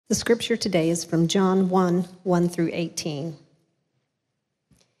The scripture today is from John 1 through 18.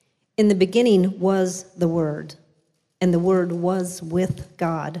 In the beginning was the Word, and the Word was with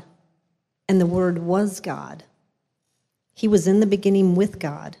God, and the Word was God. He was in the beginning with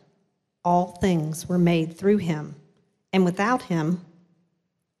God. All things were made through him, and without him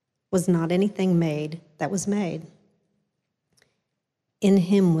was not anything made that was made. In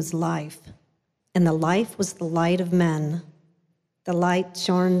him was life, and the life was the light of men. The light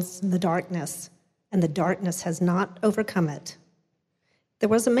shines in the darkness, and the darkness has not overcome it. There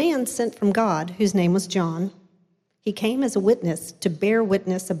was a man sent from God whose name was John. He came as a witness to bear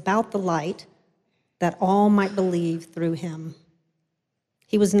witness about the light, that all might believe through him.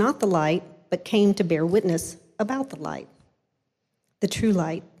 He was not the light, but came to bear witness about the light. The true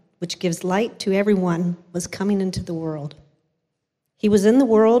light, which gives light to everyone, was coming into the world. He was in the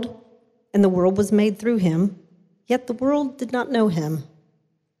world, and the world was made through him, yet the world did not know him.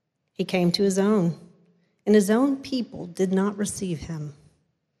 He came to his own, and his own people did not receive him.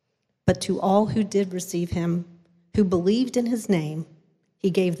 But to all who did receive him, who believed in his name, he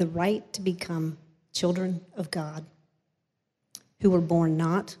gave the right to become children of God, who were born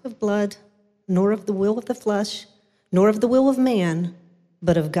not of blood, nor of the will of the flesh, nor of the will of man,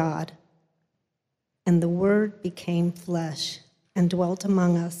 but of God. And the Word became flesh and dwelt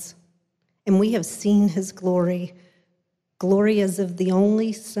among us, and we have seen his glory, glory as of the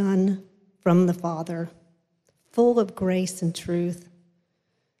only Son from the Father, full of grace and truth.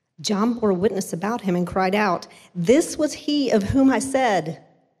 John bore witness about him and cried out, "This was he of whom I said,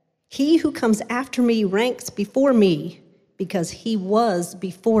 'He who comes after me ranks before me, because he was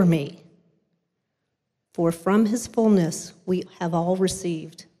before me.' For from his fullness we have all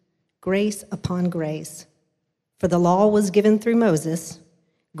received grace upon grace. For the law was given through Moses,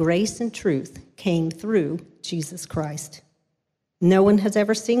 grace and truth came through Jesus Christ. No one has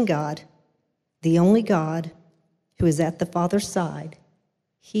ever seen God, the only God who is at the Father's side.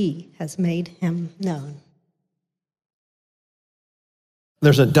 He has made him known."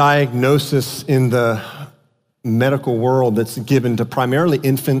 There's a diagnosis in the medical world that's given to primarily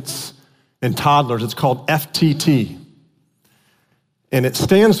infants and toddlers. It's called FTT, and it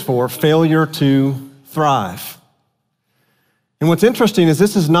stands for failure to thrive. And what's interesting is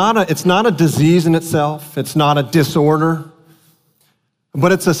it's not a disease in itself. It's not a disorder,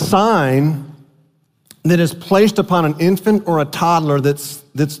 but it's a sign that is placed upon an infant or a toddler that's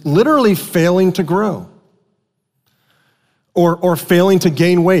literally failing to grow or failing to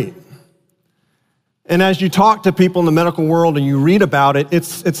gain weight. And as you talk to people in the medical world and you read about it,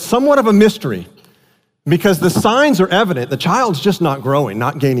 it's somewhat of a mystery because the signs are evident. The child's just not growing,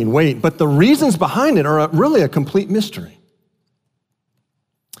 not gaining weight, but the reasons behind it are really a complete mystery.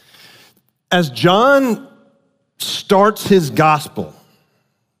 As John starts his gospel,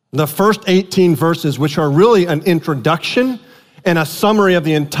 the first 18 verses, which are really an introduction and a summary of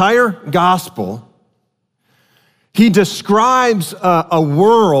the entire gospel, he describes a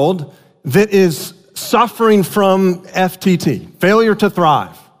world that is suffering from FTT, failure to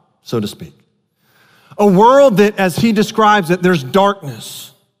thrive, so to speak. A world that, as he describes it, there's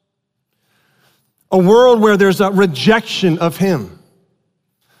darkness. A world where there's a rejection of him.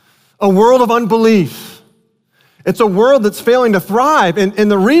 A world of unbelief. It's a world that's failing to thrive.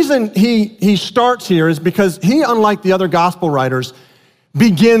 And the reason he starts here is because he, unlike the other gospel writers,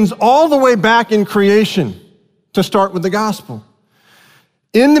 begins all the way back in creation to start with the gospel.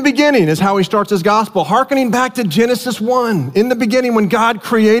 In the beginning is how he starts his gospel, hearkening back to Genesis 1. In the beginning, when God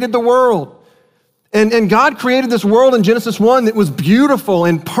created the world. And God created this world in Genesis 1 that was beautiful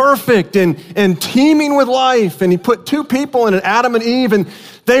and perfect and teeming with life. And he put two people in it, Adam and Eve, and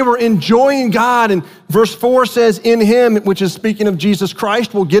they were enjoying God. And verse 4 says, in him, which is speaking of Jesus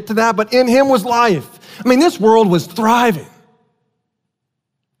Christ, we'll get to that, but in him was life. I mean, this world was thriving.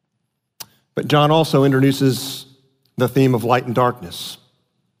 But John also introduces the theme of light and darkness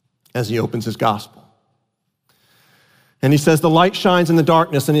as he opens his gospel. And he says the light shines in the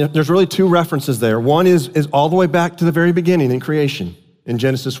darkness, and there's really two references there. One is all the way back to the very beginning in creation, in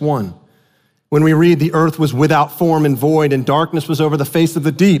Genesis 1. When we read the earth was without form and void, and darkness was over the face of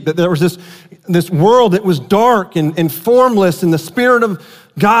the deep, that there was this world that was dark and formless, and the Spirit of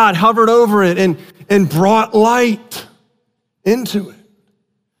God hovered over it and brought light into it.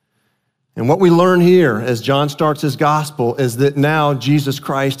 And what we learn here as John starts his gospel is that now Jesus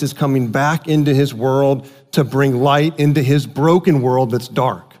Christ is coming back into his world to bring light into his broken world that's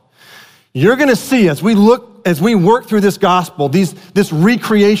dark. You're gonna see as we work through this gospel, this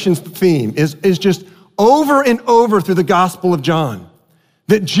recreation theme is just over and over through the Gospel of John,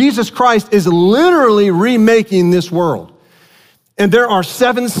 that Jesus Christ is literally remaking this world. And there are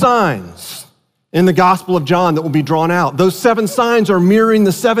 7 signs in the Gospel of John that will be drawn out. Those 7 signs are mirroring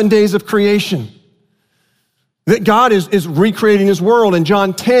the 7 days of creation. That God is recreating his world. In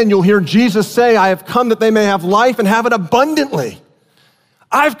John 10, you'll hear Jesus say, I have come that they may have life and have it abundantly.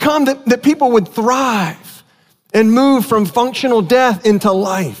 I've come that people would thrive and move from functional death into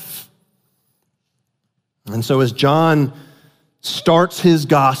life. And so as John starts his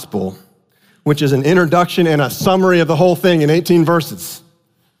gospel, which is an introduction and a summary of the whole thing in 18 verses,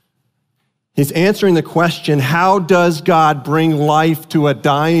 he's answering the question, how does God bring life to a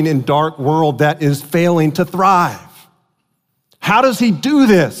dying and dark world that is failing to thrive? How does he do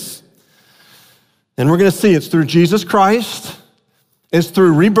this? And we're going to see it's through Jesus Christ, it's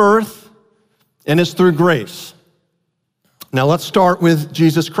through rebirth, and it's through grace. Now let's start with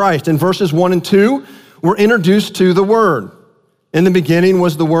Jesus Christ. In verses 1 and 2, we're introduced to the Word. In the beginning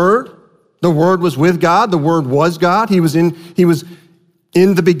was the Word. The Word was with God. The Word was God. He was in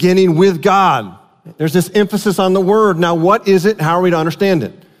the beginning with God. There's this emphasis on the Word. Now, what is it? How are we to understand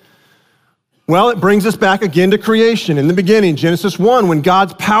it? Well, it brings us back again to creation. In the beginning, Genesis 1, when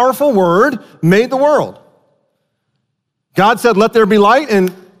God's powerful Word made the world. God said, let there be light,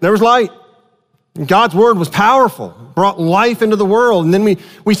 and there was light. And God's Word was powerful, brought life into the world. And then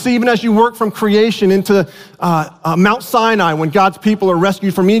we see even as you work from creation into Mount Sinai, when God's people are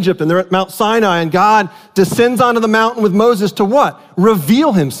rescued from Egypt, and they're at Mount Sinai, and God descends onto the mountain with Moses to what?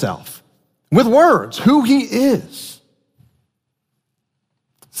 Reveal himself with words, who he is.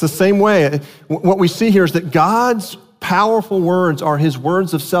 It's the same way. What we see here is that God's powerful words are his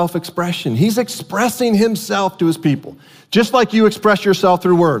words of self-expression. He's expressing himself to his people, just like you express yourself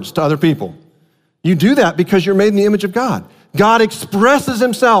through words to other people. You do that because you're made in the image of God. God expresses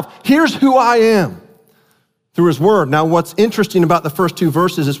himself. Here's who I am through his word. Now, what's interesting about the first 2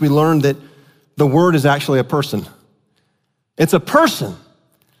 verses is we learn that the word is actually a person. It's a person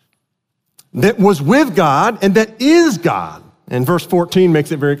that was with God and that is God. And verse 14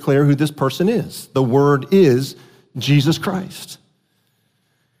 makes it very clear who this person is. The word is Jesus Christ.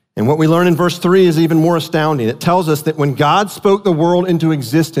 And what we learn in verse 3 is even more astounding. It tells us that when God spoke the world into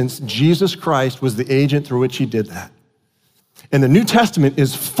existence, Jesus Christ was the agent through which he did that. And the New Testament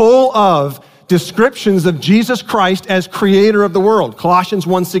is full of descriptions of Jesus Christ as creator of the world. Colossians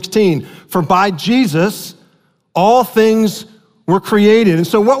 1:16, for by Jesus, all things were created. And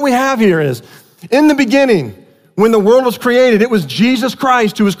so what we have here is, in the beginning, when the world was created, it was Jesus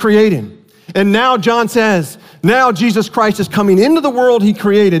Christ who was creating. And now John says, now Jesus Christ is coming into the world he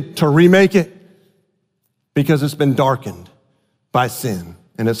created to remake it because it's been darkened by sin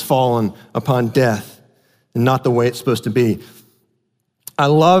and it's fallen upon death and not the way it's supposed to be. I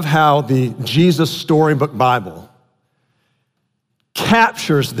love how the Jesus Storybook Bible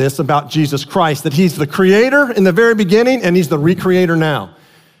captures this about Jesus Christ, that he's the creator in the very beginning and he's the recreator now.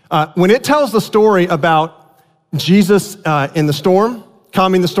 When it tells the story about Jesus in the storm,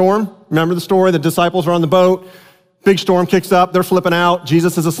 calming the storm, remember the story? The disciples are on the boat, big storm kicks up, they're flipping out.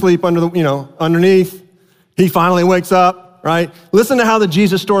 Jesus is asleep underneath. He finally wakes up, right? Listen to how the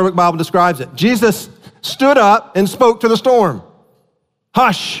Jesus Storybook Bible describes it. Jesus stood up and spoke to the storm.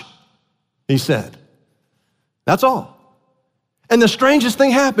 Hush, he said. That's all. And the strangest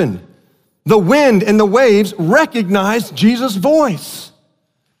thing happened. The wind and the waves recognized Jesus' voice.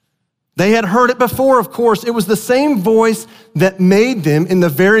 They had heard it before, of course. It was the same voice that made them in the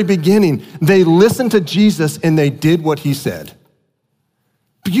very beginning. They listened to Jesus and they did what he said.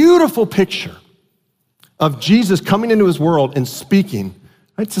 Beautiful picture of Jesus coming into his world and speaking.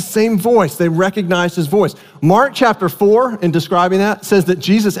 It's the same voice. They recognized his voice. Mark chapter 4, in describing that, says that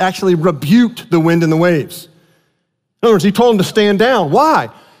Jesus actually rebuked the wind and the waves. In other words, he told them to stand down. Why?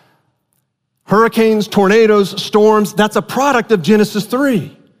 Hurricanes, tornadoes, storms, that's a product of Genesis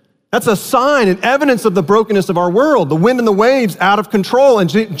 3. That's a sign and evidence of the brokenness of our world, the wind and the waves out of control. And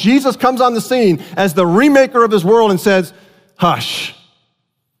Jesus comes on the scene as the remaker of his world and says, hush.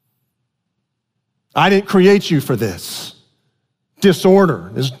 I didn't create you for this.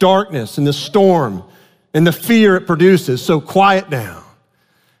 Disorder, this darkness and this storm and the fear it produces, so quiet down.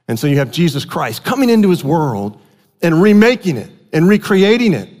 And so you have Jesus Christ coming into his world and remaking it and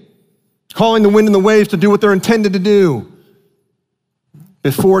recreating it, calling the wind and the waves to do what they're intended to do.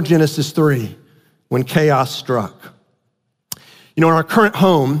 Before Genesis 3, when chaos struck. In our current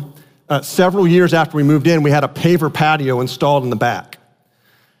home, several years after we moved in, we had a paver patio installed in the back.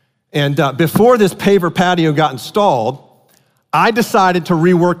 And before this paver patio got installed, I decided to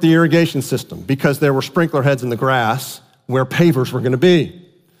rework the irrigation system because there were sprinkler heads in the grass where pavers were going to be.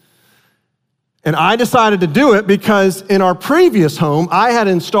 And I decided to do it because in our previous home, I had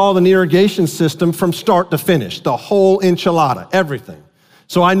installed an irrigation system from start to finish, the whole enchilada, everything.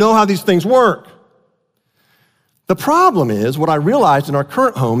 So I know how these things work. The problem is, what I realized in our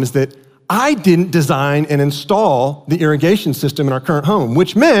current home is that I didn't design and install the irrigation system in our current home,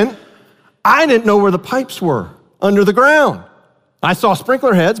 which meant I didn't know where the pipes were under the ground. I saw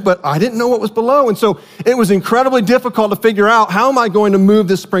sprinkler heads, but I didn't know what was below. And so it was incredibly difficult to figure out, how am I going to move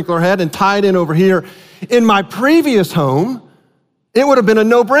this sprinkler head and tie it in over here? In my previous home, it would have been a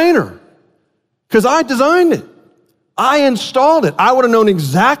no-brainer because I designed it. I installed it. I would have known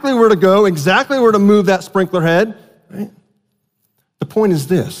exactly where to go, exactly where to move that sprinkler head. Right? The point is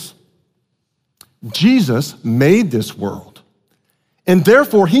this: Jesus made this world, and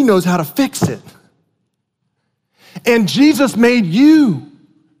therefore he knows how to fix it. And Jesus made you.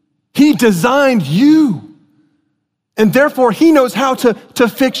 He designed you. And therefore, he knows how to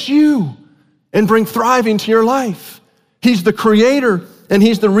fix you and bring thriving to your life. He's the creator and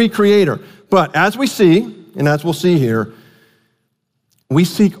he's the recreator. But as we see, and as we'll see here, we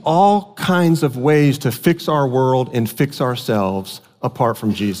seek all kinds of ways to fix our world and fix ourselves apart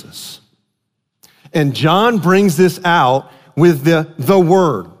from Jesus. And John brings this out with the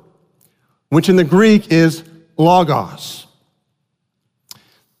word, which in the Greek is logos.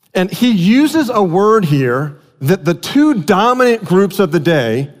 And he uses a word here that the two dominant groups of the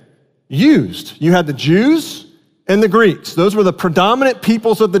day used. You had the Jews and the Greeks. Those were the predominant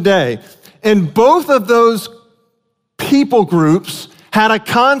peoples of the day. And both of those people groups had a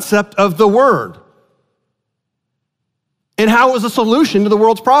concept of the word and how it was a solution to the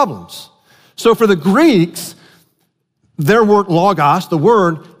world's problems. So for the Greeks, their word logos, the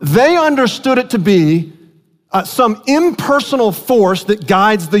word, they understood it to be some impersonal force that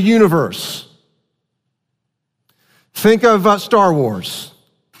guides the universe. Think of Star Wars,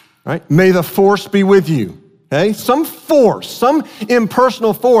 right? May the force be with you, okay? Some force, some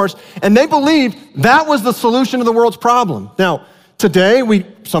impersonal force, and they believed that was the solution to the world's problem. Now, today,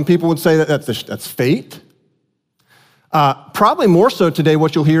 some people would say that that's fate. Probably more so today,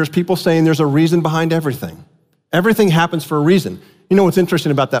 what you'll hear is people saying there's a reason behind everything. Everything happens for a reason. You know what's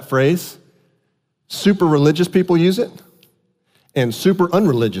interesting about that phrase? Super religious people use it, and super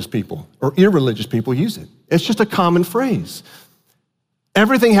unreligious people or irreligious people use it. It's just a common phrase.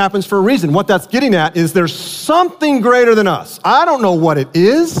 Everything happens for a reason. What that's getting at is there's something greater than us. I don't know what it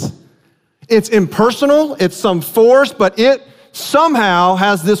is. It's impersonal, it's some force, but it somehow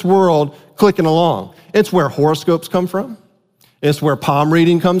has this world clicking along. It's where horoscopes come from. It's where palm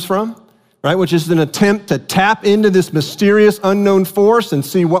reading comes from. Right, which is an attempt to tap into this mysterious unknown force and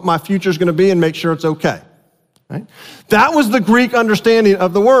see what my future is going to be and make sure it's okay. Right? That was the Greek understanding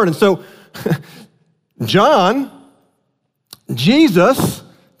of the word. And so Jesus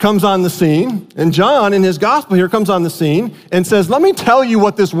comes on the scene, and John in his gospel here comes on the scene and says, let me tell you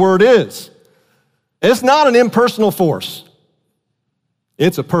what this word is. It's not an impersonal force.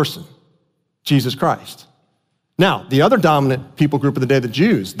 It's a person, Jesus Christ. Now, the other dominant people group of the day, the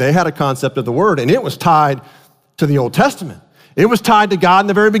Jews, they had a concept of the word, and it was tied to the Old Testament. It was tied to God in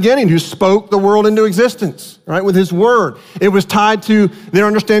the very beginning, who spoke the world into existence, right, with his word. It was tied to their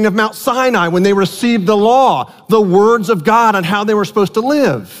understanding of Mount Sinai when they received the law, the words of God on how they were supposed to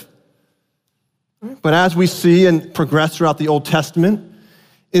live. But as we see and progress throughout the Old Testament,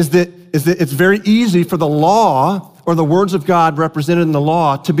 is that it's very easy for the law or the words of God represented in the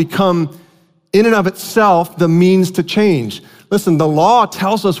law to become in and of itself the means to change. Listen, the law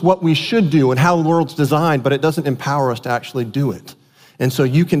tells us what we should do and how the world's designed, but it doesn't empower us to actually do it. And so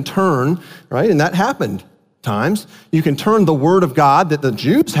you can turn, right, and that happened times, you can turn the word of God that the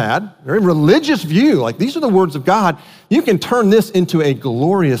Jews had, very religious view, like these are the words of God, you can turn this into a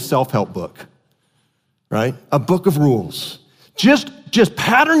glorious self-help book, right? A book of rules. Just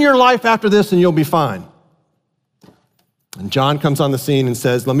pattern your life after this and you'll be fine. And John comes on the scene and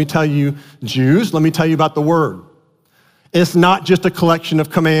says, let me tell you, Jews, let me tell you about the word. It's not just a collection of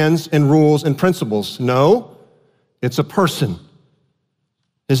commands and rules and principles. No, it's a person.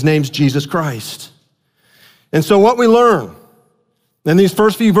 His name's Jesus Christ. And so what we learn in these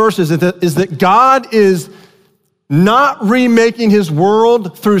first few verses is that God is not remaking his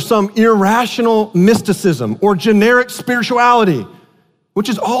world through some irrational mysticism or generic spirituality, which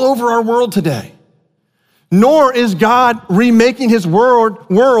is all over our world today. Nor is God remaking his world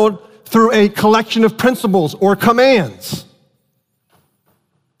through a collection of principles or commands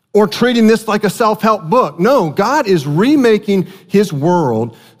or treating this like a self-help book. No, God is remaking his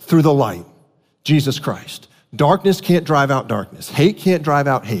world through the light, Jesus Christ. Darkness can't drive out darkness. Hate can't drive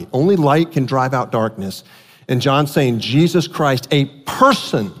out hate. Only light can drive out darkness. And John's saying Jesus Christ, a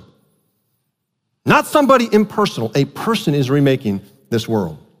person, Not somebody impersonal. A person is remaking this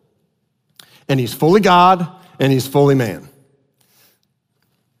world. And he's fully God and he's fully man.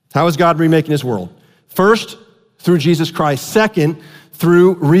 How is God remaking his world? First, through Jesus Christ. Second,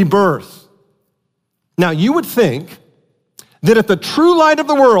 through rebirth. Now, you would think that if the true light of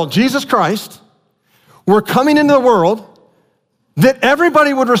the world, Jesus Christ, were coming into the world, that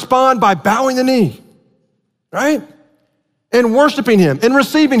everybody would respond by bowing the knee, right? And worshiping him, and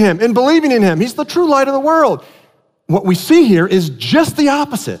receiving him, and believing in him. He's the true light of the world. What we see here is just the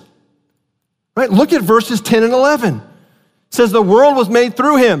opposite, right? Look at verses 10 and 11. It says the world was made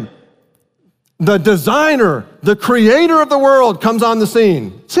through him. The designer, the creator of the world comes on the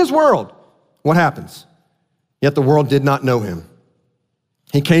scene. It's his world. What happens? Yet the world did not know him.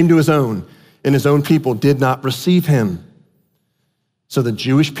 He came to his own, and his own people did not receive him. So the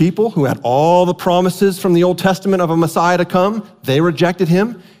Jewish people who had all the promises from the Old Testament of a Messiah to come, they rejected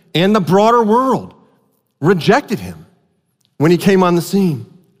him, and the broader world rejected him when he came on the scene.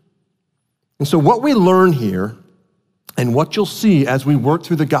 And so what we learn here, and what you'll see as we work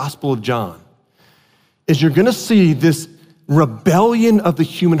through the Gospel of John, is you're gonna see this rebellion of the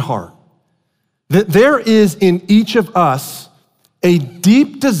human heart. That there is in each of us a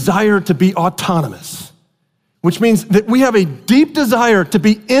deep desire to be autonomous, which means that we have a deep desire to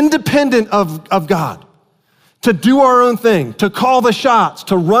be independent of God, to do our own thing, to call the shots,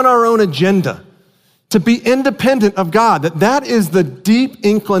 to run our own agenda, to be independent of God. That is the deep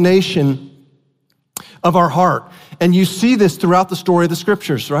inclination of our heart. And you see this throughout the story of the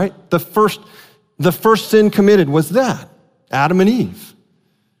scriptures, right? The first sin committed was that, Adam and Eve,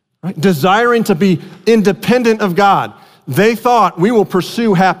 right? Desiring to be independent of God. They thought we will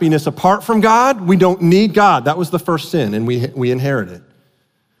pursue happiness apart from God. We don't need God. That was the first sin, and we inherited it.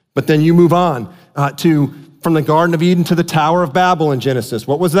 But then you move on from the Garden of Eden to the Tower of Babel in Genesis.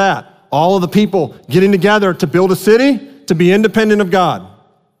 What was that? All of the people getting together to build a city to be independent of God.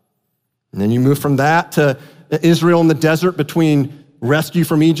 And then you move from that to Israel in the desert between rescue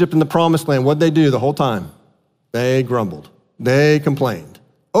from Egypt and the Promised Land. What'd they do the whole time? They grumbled. They complained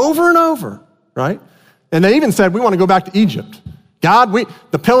over and over, right? And they even said, we want to go back to Egypt. God,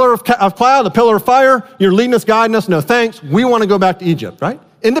 the pillar of cloud, the pillar of fire, you're leading us, guiding us, no thanks. We want to go back to Egypt, right?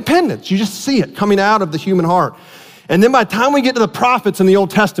 Independence, you just see it coming out of the human heart. And then by the time we get to the prophets in the Old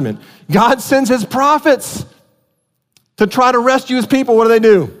Testament, God sends his prophets to try to rescue his people. What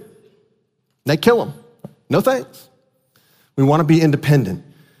do? They kill them. No thanks. We want to be independent.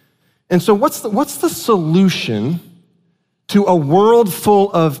 And so what's the solution to a world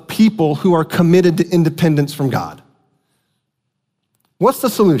full of people who are committed to independence from God? What's the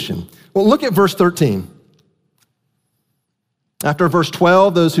solution? Well, look at verse 13. After verse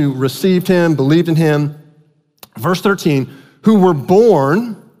 12, those who received him, believed in him. Verse 13, who were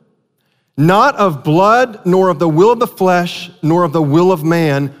born not of blood, nor of the will of the flesh, nor of the will of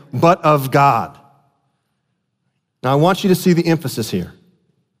man, but of God. Now, I want you to see the emphasis here.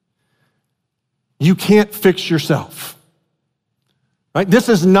 You can't fix yourself. Right?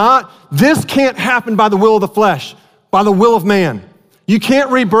 This can't happen by the will of the flesh, by the will of man. You can't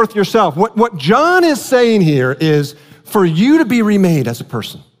rebirth yourself. What John is saying here is for you to be remade as a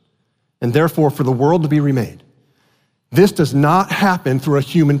person, and therefore for the world to be remade. This does not happen through a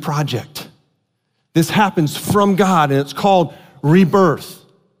human project. This happens from God, and it's called rebirth.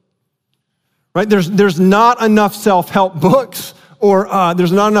 Right? There's not enough self-help books, or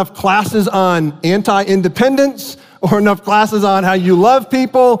there's not enough classes on anti-independence, or enough classes on how you love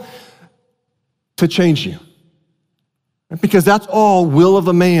people to change you. Because that's all will of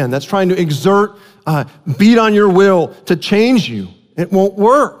the man. That's trying to exert, beat on your will to change you. It won't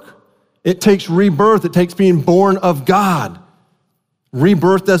work. It takes rebirth. It takes being born of God.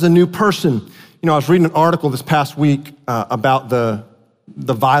 Rebirth as a new person. You know, I was reading an article this past week about the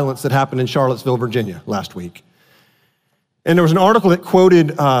violence that happened in Charlottesville, Virginia last week. And there was an article that quoted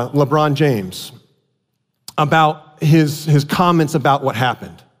LeBron James about his comments about what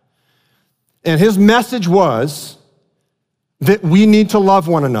happened. And his message was that we need to love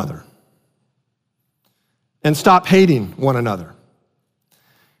one another and stop hating one another.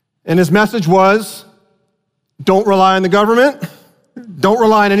 And his message was, don't rely on the government, don't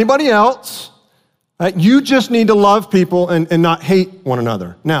rely on anybody else. You just need to love people and not hate one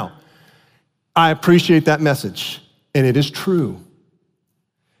another. Now, I appreciate that message, and it is true.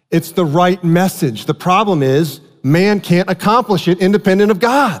 It's the right message. The problem is, man can't accomplish it independent of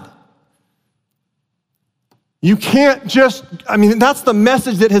God. You can't that's the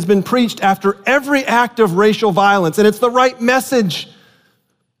message that has been preached after every act of racial violence, and it's the right message.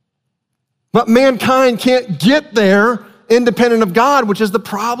 But mankind can't get there independent of God, which is the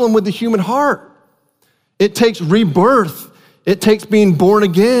problem with the human heart. It takes rebirth. It takes being born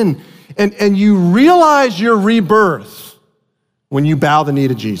again. And you realize your rebirth when you bow the knee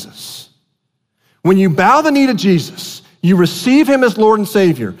to Jesus. When you bow the knee to Jesus, you receive him as Lord and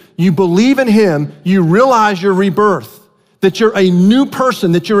Savior. You believe in him. You realize your rebirth, that you're a new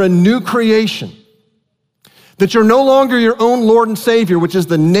person, that you're a new creation, that you're no longer your own Lord and Savior, which is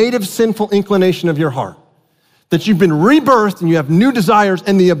the native sinful inclination of your heart, that you've been rebirthed and you have new desires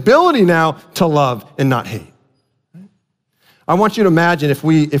and the ability now to love and not hate. I want you to imagine if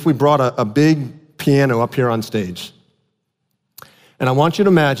we brought a big piano up here on stage. And I want you to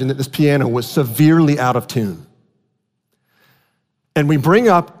imagine that this piano was severely out of tune. And we bring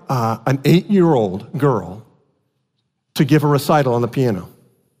up an 8-year-old girl to give a recital on the piano.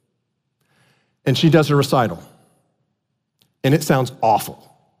 And she does a recital. And it sounds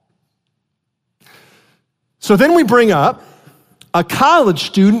awful. So then we bring up a college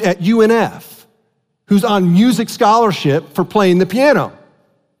student at UNF who's on music scholarship for playing the piano.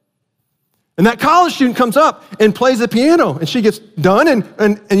 And that college student comes up and plays the piano, and she gets done,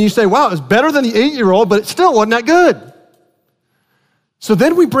 and you say, wow, it's better than the 8-year-old, but it still wasn't that good. So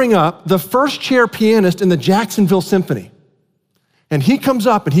then we bring up the first chair pianist in the Jacksonville Symphony, and he comes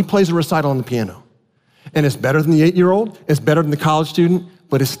up and he plays a recital on the piano. And it's better than the 8-year-old, it's better than the college student,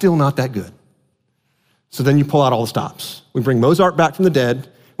 but it's still not that good. So then you pull out all the stops. We bring Mozart back from the dead,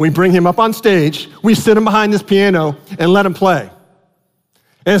 we bring him up on stage, we sit him behind this piano and let him play.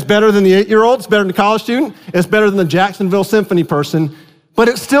 And it's better than the 8-year-old, it's better than the college student, it's better than the Jacksonville Symphony person, but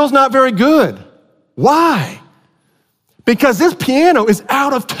it still's not very good. Why? Because this piano is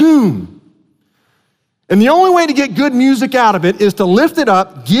out of tune. And the only way to get good music out of it is to lift it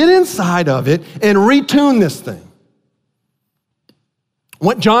up, get inside of it, and retune this thing.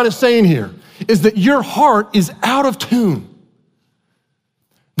 What John is saying here is that your heart is out of tune.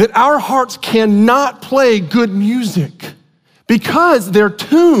 That our hearts cannot play good music because they're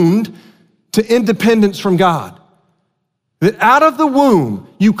tuned to independence from God. That out of the womb,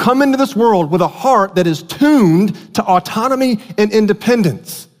 you come into this world with a heart that is tuned to autonomy and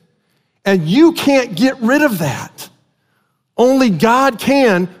independence. And you can't get rid of that. Only God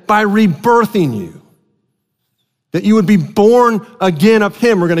can by rebirthing you. That you would be born again of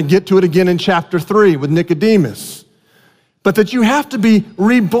him. We're going to get to it again in chapter 3 with Nicodemus. But that you have to be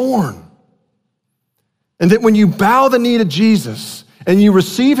reborn. And that when you bow the knee to Jesus and you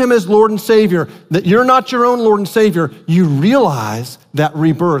receive him as Lord and Savior, that you're not your own Lord and Savior, you realize that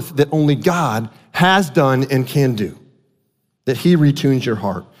rebirth that only God has done and can do. That he retunes your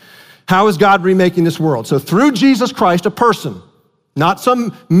heart. How is God remaking this world? So through Jesus Christ, a person, not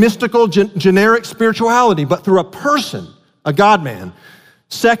some mystical, generic spirituality, but through a person, a God-man.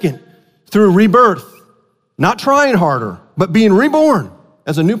 Second, through rebirth, not trying harder, but being reborn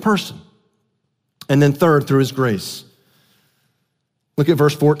as a new person. And then third, through his grace. Look at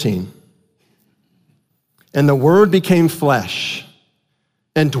verse 14. And the Word became flesh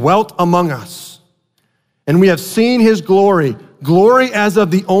and dwelt among us. And we have seen his glory, glory as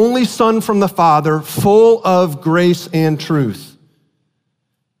of the only Son from the Father, full of grace and truth.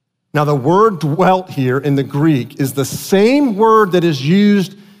 Now the word dwelt here in the Greek is the same word that is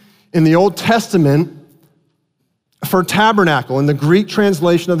used in the Old Testament for tabernacle, in the Greek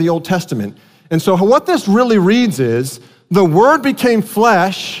translation of the Old Testament. And so what this really reads is, the Word became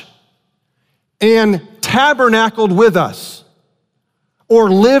flesh and tabernacled with us, or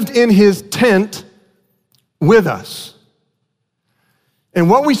lived in his tent with us. And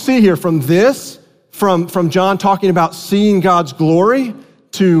what we see here from this, from John talking about seeing God's glory,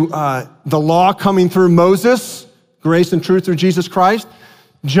 to the law coming through Moses, grace and truth through Jesus Christ,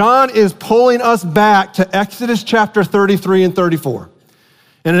 John is pulling us back to Exodus chapter 33 and 34.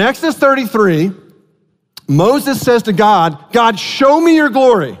 And in Exodus 33, Moses says to God, God, show me your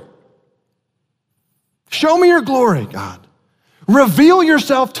glory. Show me your glory, God. Reveal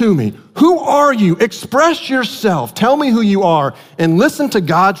yourself to me. Who are you? Express yourself. Tell me who you are. And listen to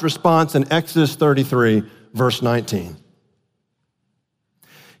God's response in Exodus 33, verse 19.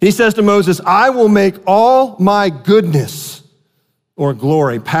 He says to Moses, I will make all my goodness or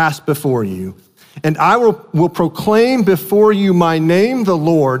glory pass before you, and I will proclaim before you my name, the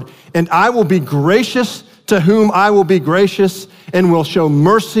Lord, and I will be gracious to whom I will be gracious, and will show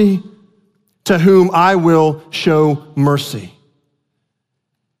mercy to whom I will show mercy.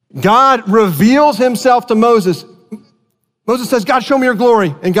 God reveals himself to Moses. Moses says, God, show me your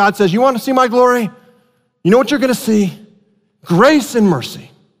glory. And God says, you want to see my glory? You know what you're going to see? Grace and mercy.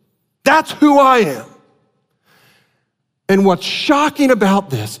 That's who I am. And what's shocking about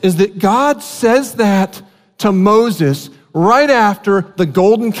this is that God says that to Moses right after the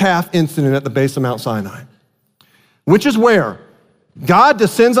golden calf incident at the base of Mount Sinai. which is where God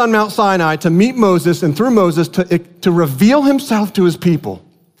descends on Mount Sinai to meet Moses and through Moses to reveal himself to his people.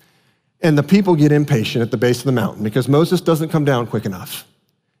 And the people get impatient at the base of the mountain because Moses doesn't come down quick enough.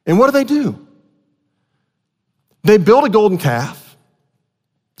 And what do? They build a golden calf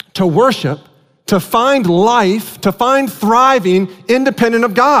to worship, to find life, to find thriving independent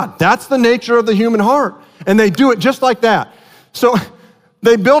of God. That's the nature of the human heart. And they do it just like that. So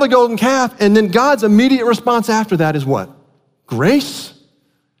they build a golden calf, and then God's immediate response after that is what? Grace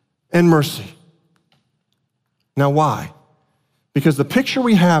and mercy. Now why? Because the picture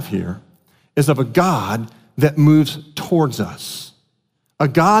we have here is of a God that moves towards us. A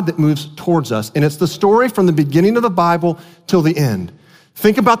God that moves towards us. And it's the story from the beginning of the Bible till the end.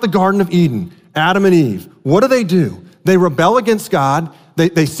 Think about the Garden of Eden, Adam and Eve. What do? They rebel against God.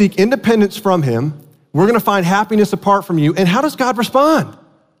 They seek independence from him. We're going to find happiness apart from you. And how does God respond?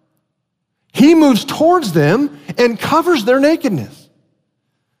 He moves towards them and covers their nakedness.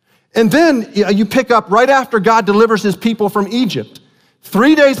 And then you pick up right after God delivers his people from Egypt.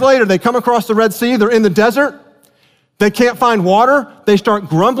 3 days later, they come across the Red Sea. They're in the desert. They can't find water. They start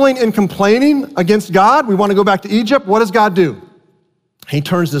grumbling and complaining against God. We want to go back to Egypt. What does God do? He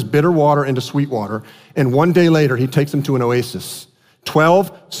turns this bitter water into sweet water. And 1 day later, he takes them to an oasis.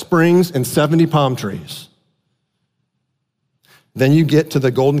 12 springs and 70 palm trees. Then you get to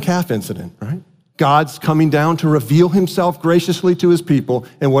the golden calf incident, right? God's coming down to reveal himself graciously to his people.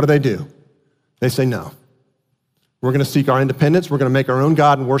 And what do? They say, no. We're going to seek our independence. We're going to make our own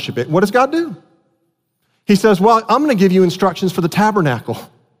God and worship it. What does God do? He says, well, I'm going to give you instructions for the tabernacle.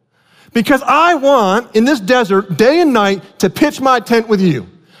 Because I want, in this desert, day and night, to pitch my tent with you.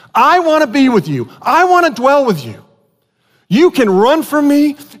 I want to be with you. I want to dwell with you. You can run from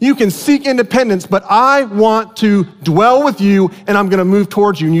me, you can seek independence, but I want to dwell with you and I'm going to move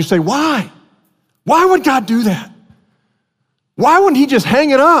towards you. And you say, why? Why would God do that? Why wouldn't he just hang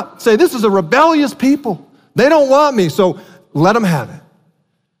it up? Say, this is a rebellious people. They don't want me, so let them have it.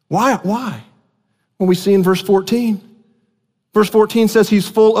 Why? Well, we see in verse 14. Verse 14 says he's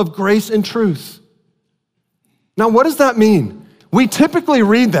full of grace and truth. Now, what does that mean? We typically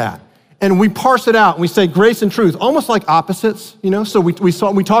read that and we parse it out and we say grace and truth, almost like opposites, So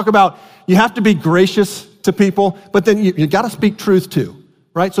we talk about you have to be gracious to people, but then you got to speak truth too,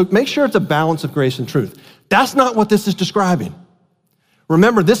 right? So make sure it's a balance of grace and truth. That's not what this is describing.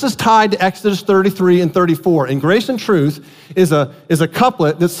 Remember, this is tied to Exodus 33 and 34, and grace and truth is a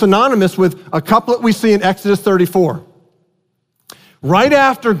couplet that's synonymous with a couplet we see in Exodus 34. Right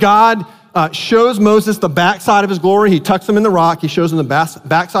after God shows Moses the backside of his glory, he tucks him in the rock, he shows him the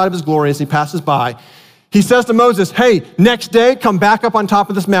backside of his glory as he passes by. He says to Moses, hey, next day, come back up on top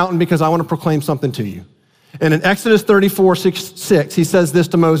of this mountain because I want to proclaim something to you. And in Exodus 34, 6, he says this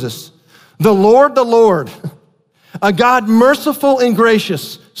to Moses, the Lord, a God merciful and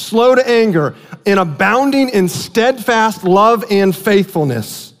gracious, slow to anger, and abounding in steadfast love and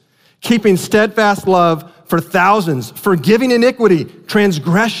faithfulness, keeping steadfast love for thousands, forgiving iniquity,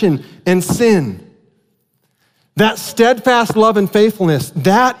 transgression, and sin. That steadfast love and faithfulness,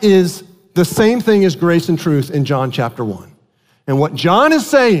 that is the same thing as grace and truth in John chapter 1. And what John is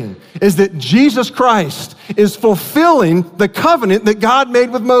saying is that Jesus Christ is fulfilling the covenant that God made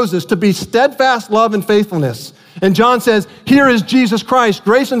with Moses to be steadfast love and faithfulness. And John says, here is Jesus Christ,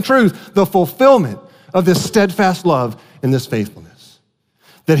 grace and truth, the fulfillment of this steadfast love and this faithfulness.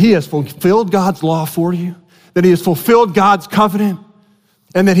 That he has fulfilled God's law for you, that he has fulfilled God's covenant,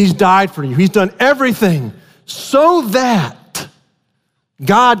 and that he's died for you. He's done everything so that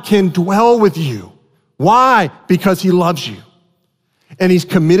God can dwell with you. Why? Because he loves you. And he's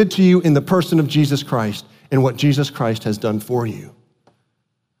committed to you in the person of Jesus Christ and what Jesus Christ has done for you.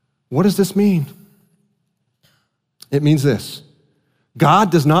 What does this mean? It means this.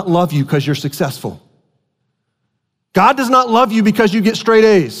 God does not love you because you're successful. God does not love you because you get straight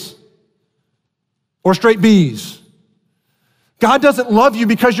A's or straight B's. God doesn't love you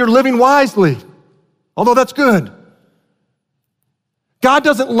because you're living wisely, although that's good. God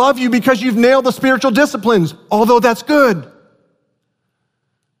doesn't love you because you've nailed the spiritual disciplines, although that's good.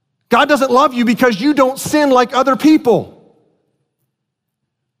 God doesn't love you because you don't sin like other people.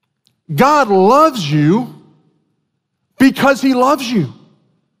 God loves you because he loves you,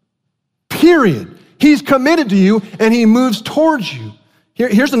 period. He's committed to you and he moves towards you.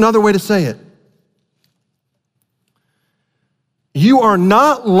 Here's another way to say it. You are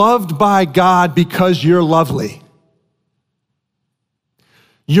not loved by God because you're lovely.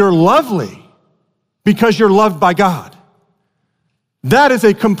 You're lovely because you're loved by God. That is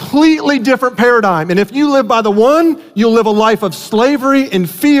a completely different paradigm. And if you live by the one, you'll live a life of slavery and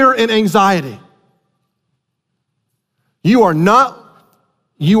fear and anxiety. You are not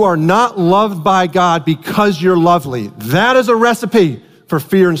loved by God because you're lovely. That is a recipe for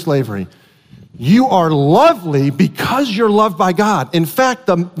fear and slavery. You are lovely because you're loved by God. In fact,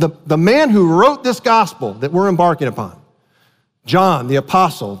 the man who wrote this gospel that we're embarking upon, John, the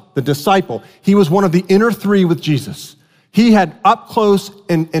apostle, the disciple, he was one of the inner three with Jesus. He had up close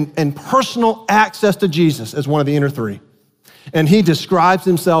and personal access to Jesus as one of the inner three. And he describes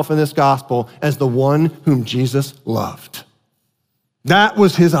himself in this gospel as the one whom Jesus loved. That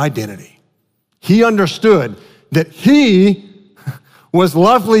was his identity. He understood that he was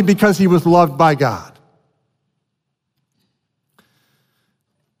lovely because he was loved by God.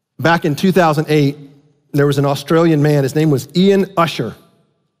 Back in 2008, there was an Australian man, his name was Ian Usher.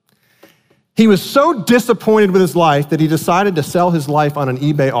 He was so disappointed with his life that he decided to sell his life on an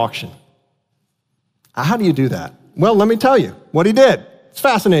eBay auction. How do you do that? Well, let me tell you what he did. It's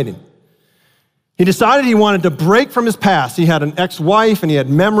fascinating. He decided he wanted to break from his past. He had an ex-wife and he had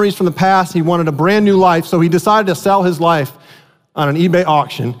memories from the past. He wanted a brand new life, so he decided to sell his life on an eBay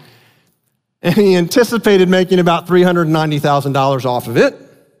auction. And he anticipated making about $390,000 off of it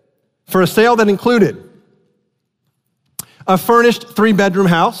for a sale that included a furnished 3-bedroom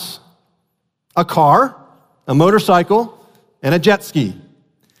house, a car, a motorcycle, and a jet ski.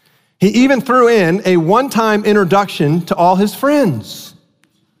 He even threw in a one-time introduction to all his friends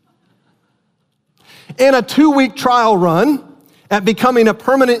and a 2-week trial run at becoming a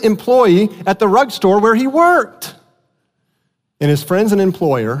permanent employee at the rug store where he worked. And his friends and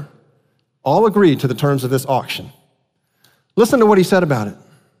employer all agreed to the terms of this auction. Listen to what he said about it.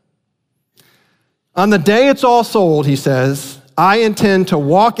 On the day it's all sold, he says, I intend to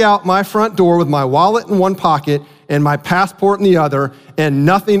walk out my front door with my wallet in one pocket and my passport in the other, and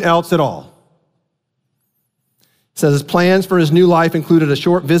nothing else at all. He says his plans for his new life included a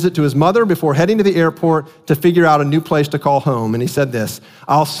short visit to his mother before heading to the airport to figure out a new place to call home. And he said this,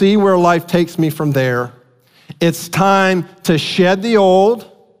 I'll see where life takes me from there. It's time to shed the old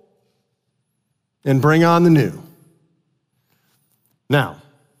and bring on the new. Now,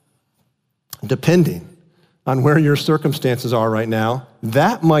 depending on where your circumstances are right now,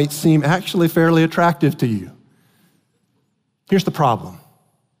 that might seem actually fairly attractive to you. Here's the problem.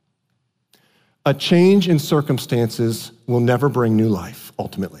 A change in circumstances will never bring new life,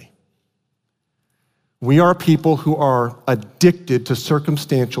 ultimately. We are people who are addicted to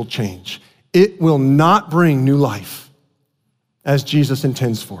circumstantial change. It will not bring new life as Jesus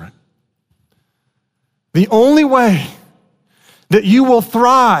intends for it. The only way that you will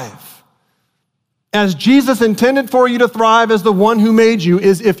thrive as Jesus intended for you to thrive as the one who made you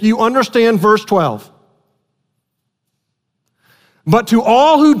is if you understand verse 12. But to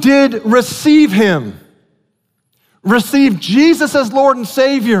all who did receive him, receive Jesus as Lord and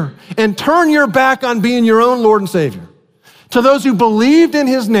Savior, and turn your back on being your own Lord and Savior. To those who believed in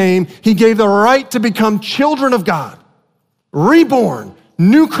his name, he gave the right to become children of God, reborn,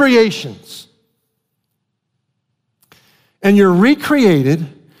 new creations. And you're recreated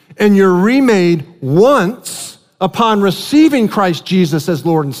and you're remade once upon receiving Christ Jesus as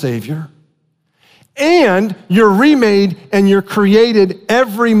Lord and Savior. And you're remade and you're created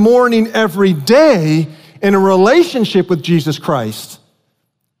every morning, every day in a relationship with Jesus Christ,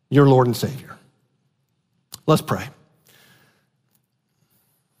 your Lord and Savior. Let's pray.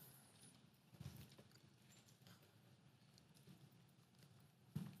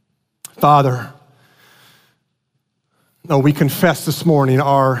 Father, we confess this morning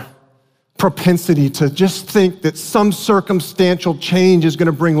our propensity to just think that some circumstantial change is going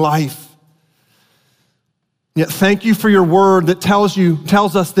to bring life. Yet thank you for your word that tells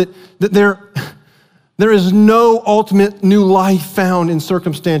us that there is no ultimate new life found in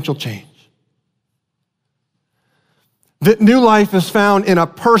circumstantial change. That new life is found in a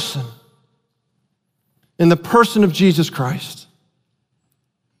person, in the person of Jesus Christ.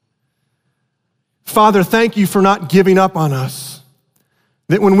 Father, thank you for not giving up on us.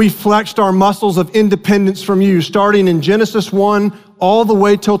 That when we flexed our muscles of independence from you, starting in Genesis 1 all the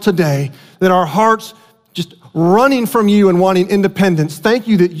way till today, that our hearts just running from you and wanting independence, thank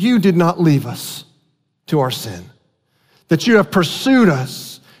you that you did not leave us to our sin. That you have pursued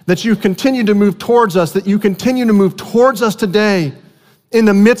us, that you continue to move towards us, that you continue to move towards us today in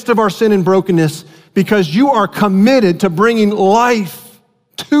the midst of our sin and brokenness, because you are committed to bringing life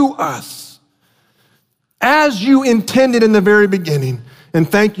to us as you intended in the very beginning. And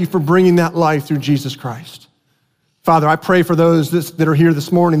thank you for bringing that life through Jesus Christ. Father, I pray for those that are here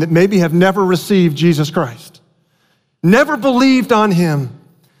this morning that maybe have never received Jesus Christ, never believed on him,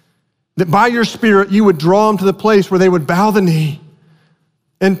 that by your Spirit you would draw them to the place where they would bow the knee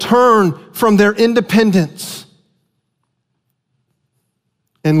and turn from their independence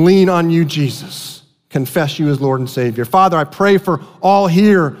and lean on you, Jesus. Confess you as Lord and Savior. Father, I pray for all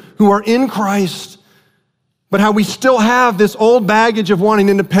here who are in Christ, but how we still have this old baggage of wanting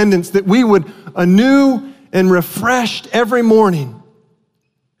independence, that we would anew and refreshed every morning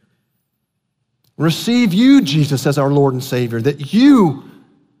receive you, Jesus, as our Lord and Savior, that you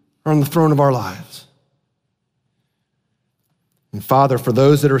are on the throne of our lives. And Father, for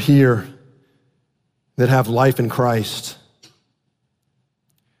those that are here that have life in Christ,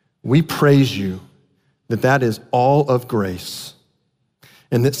 we praise you that that is all of grace,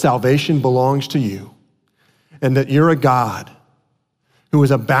 and that salvation belongs to you, and that you're a God who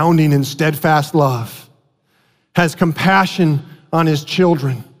is abounding in steadfast love, has compassion on his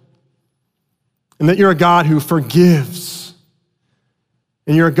children, and that you're a God who forgives,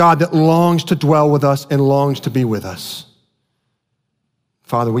 and you're a God that longs to dwell with us and longs to be with us.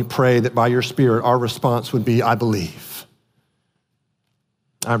 Father, we pray that by your Spirit, our response would be, I believe.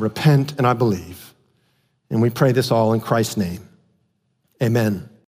 I repent and I believe. And we pray this all in Christ's name. Amen.